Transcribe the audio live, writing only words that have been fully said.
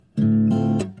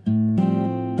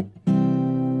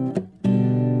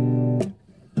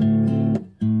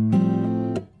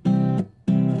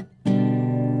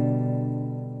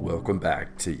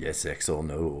back to Yes X or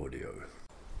No Audio.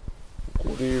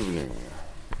 Good evening.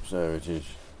 So it is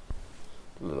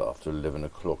a little after 11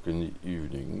 o'clock in the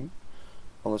evening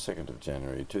on the 2nd of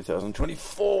January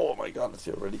 2024. My God, it's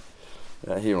here already.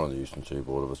 Here on the Eastern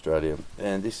Seaboard of Australia.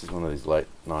 And this is one of these late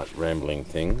night rambling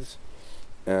things.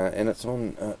 And it's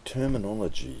on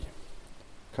terminology.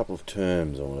 A couple of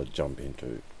terms I want to jump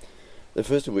into. The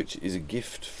first of which is a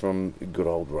gift from good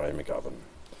old Ray McGovern.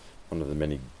 One of the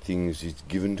many things he's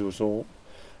given to us all.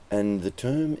 And the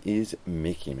term is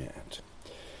MICIMATT.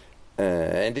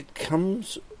 And it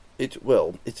comes, it's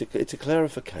a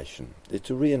clarification. It's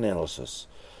a reanalysis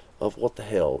of what the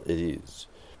hell it is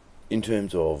in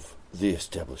terms of the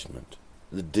establishment,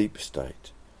 the deep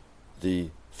state, the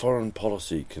foreign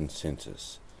policy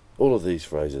consensus. All of these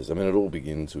phrases, I mean, it all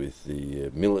begins with the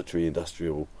military,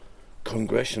 industrial,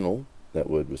 congressional, that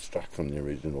word was struck from the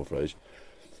original phrase,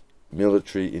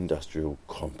 military-industrial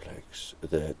complex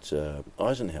that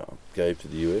Eisenhower gave to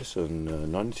the US in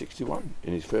 1961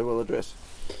 in his farewell address.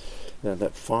 Now,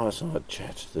 that fireside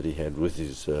chat that he had with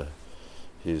his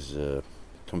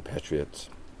compatriots.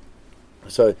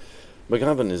 So,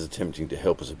 McGovern is attempting to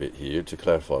help us a bit here to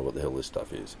clarify what the hell this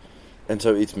stuff is. And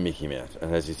so it's MICIMATT,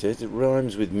 and as he says, it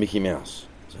rhymes with Mickey Mouse,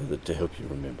 so that to help you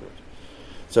remember it.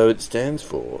 So it stands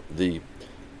for the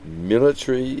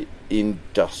Military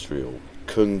Industrial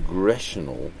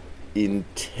Congressional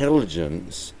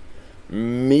Intelligence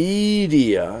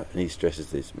Media, and he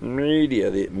stresses this, media,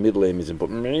 the middle M is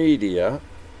important, media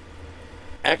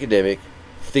academic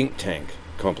think tank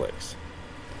complex.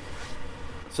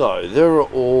 So there are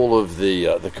all of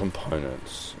the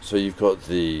components. So you've got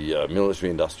the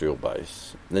military-industrial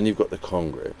base, and then you've got the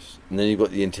Congress, and then you've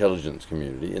got the intelligence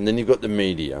community, and then you've got the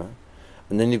media,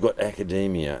 and then you've got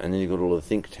academia, and then you've got all the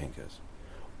think tankers.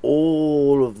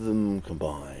 All of them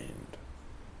combined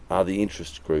are the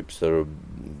interest groups that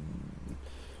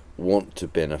want to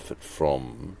benefit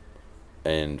from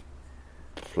and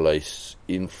place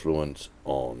influence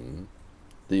on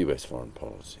the US foreign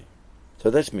policy. So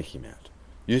that's MICIMATT.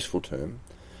 Useful term.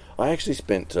 I actually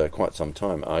spent quite some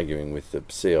time arguing with the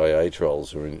CIA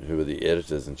trolls who are the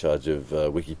editors in charge of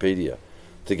Wikipedia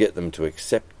to get them to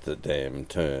accept the damn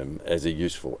term as a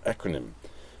useful acronym.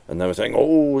 And they were saying,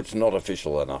 oh, it's not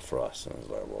official enough for us. And I was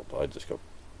like, well, I just got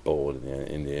bored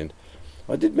in the end.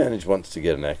 I did manage once to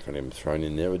get an acronym thrown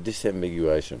in there, a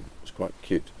disambiguation. It was quite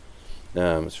cute.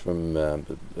 It's from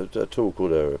a tool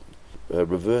called a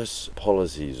reverse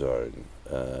policy zone.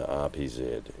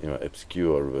 RPZ,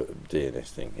 obscure DNS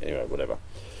thing, anyway, whatever.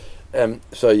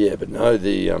 But no,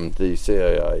 the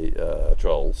CIA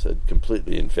trolls had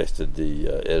completely infested the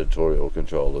editorial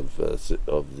control of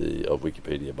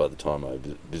Wikipedia by the time I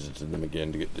visited them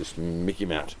again to get this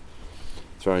MICIMATT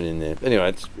thrown in there. Anyway,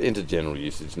 it's entered general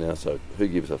usage now, so who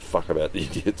gives a fuck about the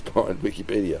idiots behind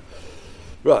Wikipedia?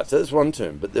 Right, so that's one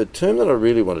term, but the term that I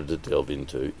really wanted to delve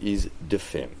into is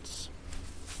defence.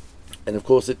 And of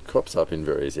course it crops up in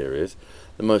various areas.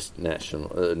 The most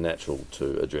natural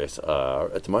to address are,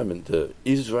 at the moment, the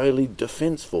Israeli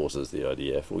Defence Forces, the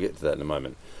IDF. We'll get to that in a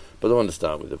moment. But the one to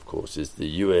start with, of course, is the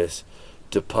US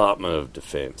Department of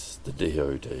Defence, the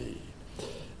DoD.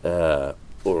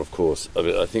 Or, of course,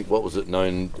 I think, what was it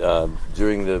known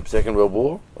during the Second World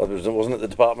War? Wasn't it the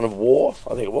Department of War?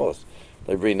 I think it was.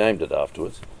 They renamed it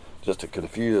afterwards, just to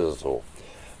confuse us all.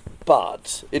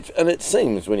 But, it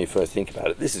seems, when you first think about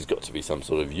it, this has got to be some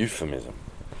sort of euphemism.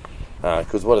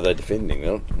 Because what are they defending?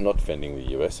 They're not defending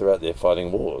the US, they're out there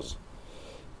fighting wars.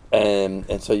 And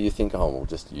so you think, oh, well,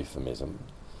 just euphemism.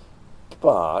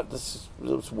 But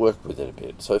let's work with it a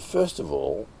bit. So first of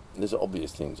all, there's an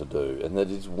obvious thing to do, and that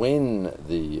is when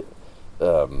the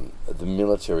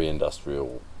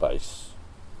military-industrial base,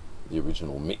 the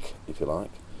original MIC, if you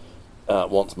like,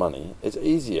 wants money, it's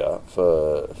easier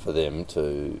for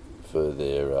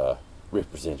their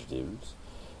representatives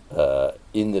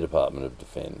in the Department of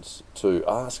Defence to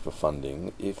ask for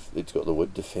funding if it's got the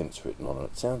word defence written on it.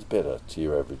 It sounds better to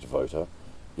your average voter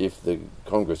if the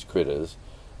Congress critters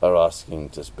are asking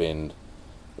to spend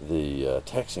the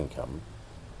tax income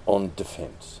on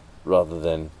defence rather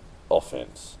than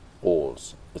offence,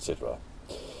 wars, etc.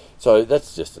 So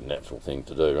that's just a natural thing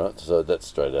to do, right? So that's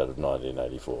straight out of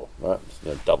 1984, right?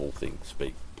 Double think,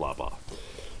 speak, blah, blah.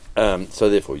 So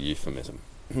therefore, euphemism.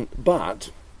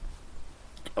 But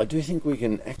I do think we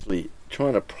can actually try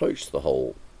and approach the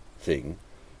whole thing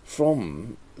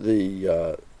from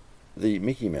the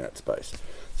MICIMATT space.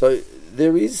 So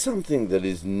there is something that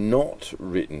is not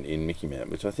written in MICIMATT,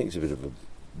 which I think is a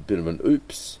bit of an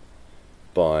oops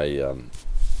by Ray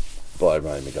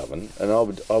McGovern, and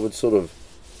I would sort of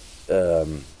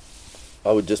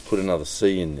I would just put another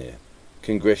C in there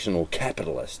congressional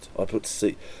capitalist. I put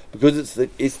C because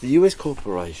it's the US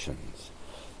corporations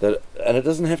that, and it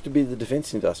doesn't have to be the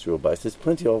defence industrial base. There's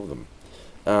plenty of them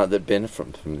that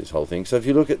benefit from this whole thing. So if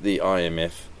you look at the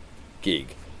IMF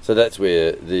gig, so that's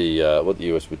where the what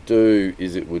the US would do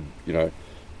is it would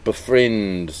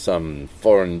befriend some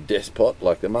foreign despot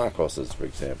like the Marcoses, for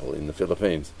example, in the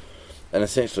Philippines, and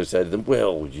essentially say to them,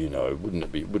 well, wouldn't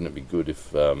it be good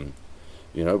if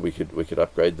we could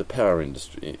upgrade the power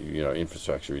industry,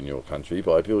 infrastructure in your country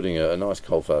by building a nice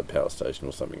coal-fired power station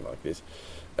or something like this.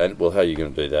 And, well, how are you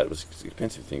going to do that? It was an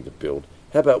expensive thing to build.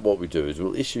 How about what we do is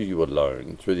we'll issue you a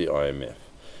loan through the IMF,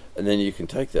 and then you can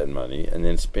take that money and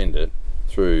then spend it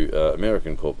through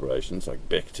American corporations like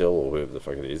Bechtel or whoever the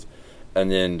fuck it is,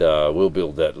 and then we'll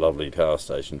build that lovely power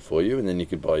station for you, and then you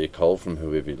can buy your coal from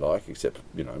whoever you like, except,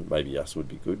 maybe us would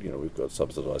be good. We've got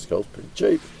subsidised coal, pretty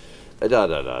cheap.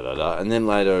 And then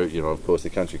later, of course,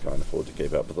 the country can't afford to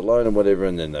keep up with the loan and whatever,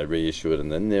 and then they reissue it,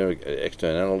 and then there are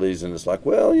externalities, and it's like,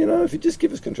 well, if you just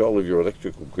give us control of your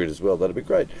electrical grid as well, that'd be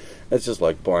great. It's just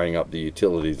like buying up the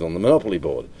utilities on the monopoly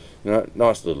board.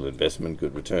 Nice little investment,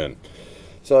 good return.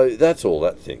 So that's all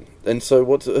that thing. And so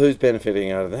who's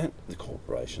benefiting out of that? The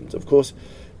corporations. Of course,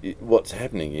 what's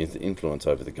happening is the influence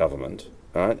over the government,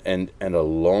 right, and a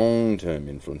long-term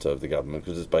influence over the government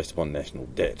because it's based upon national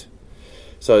debt.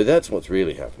 So that's what's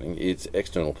really happening. It's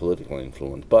external political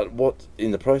influence. But what,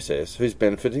 in the process, who's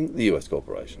benefiting? The US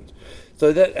corporations.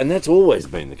 So that's always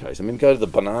been the case. I mean, go to the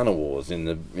banana wars in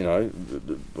the,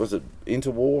 was it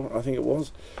interwar, I think it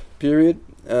was, period,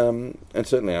 and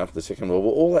certainly after the Second World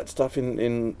War, all that stuff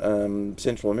in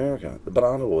Central America, the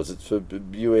banana wars, it's for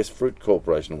US Fruit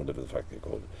Corporation or whatever the fuck they're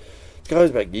called. It goes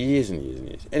back years and years and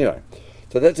years. Anyway,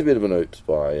 so that's a bit of an oops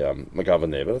by McGovern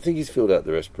there, but I think he's filled out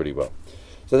the rest pretty well.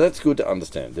 So that's good to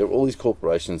understand. There are all these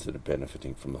corporations that are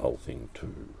benefiting from the whole thing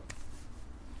too.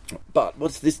 But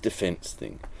what's this defence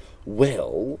thing?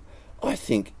 Well, I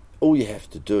think all you have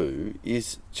to do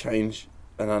is change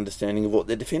an understanding of what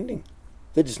they're defending.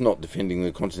 They're just not defending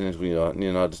the continental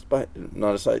United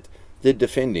States. They're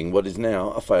defending what is now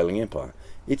a failing empire.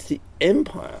 It's the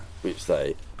empire which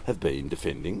they have been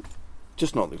defending,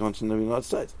 just not the continental United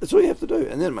States. That's all you have to do,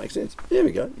 and then it makes sense. There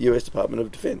we go. US Department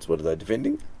of Defence. What are they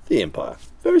defending? The empire.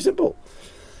 Very simple.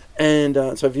 And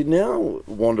so if you now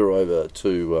wander over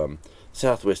to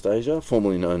Southwest Asia,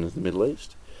 formerly known as the Middle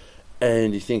East,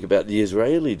 and you think about the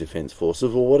Israeli Defence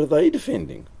Forces, well, what are they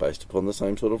defending based upon the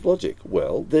same sort of logic?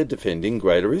 Well, they're defending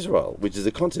Greater Israel, which is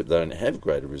a concept. They don't have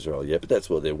Greater Israel yet, but that's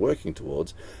what they're working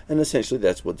towards, and essentially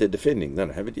that's what they're defending. They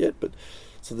don't have it yet, but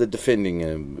so they're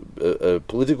defending a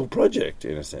political project,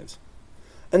 in a sense.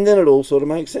 And then it all sort of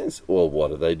makes sense. Well, what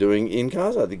are they doing in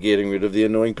Gaza? They're getting rid of the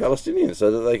annoying Palestinians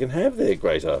so that they can have their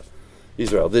Greater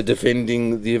Israel. They're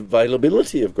defending the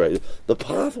availability of the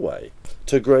pathway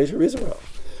to Greater Israel.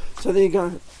 So there you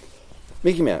go.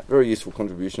 MICIMATT, very useful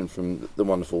contribution from the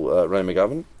wonderful Ray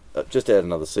McGovern. Just add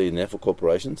another C in there for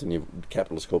corporations, and your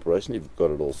capitalist corporation, you've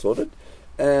got it all sorted.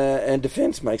 And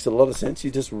defence makes a lot of sense.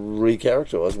 You just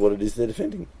recharacterise what it is they're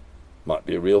defending. Might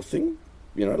be a real thing,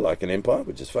 like an empire,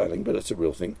 which is failing, but it's a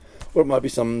real thing. Or it might be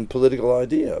some political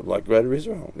idea, like Greater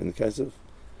Israel, in the case of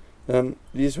the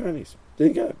Israelis. There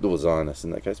you go. Or Zionists, in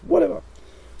that case. Whatever.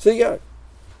 So there you go.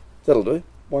 That'll do.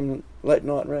 One late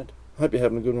night rant. Hope you're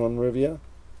having a good one wherever you are.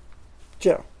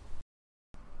 Ciao.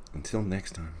 Until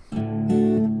next time.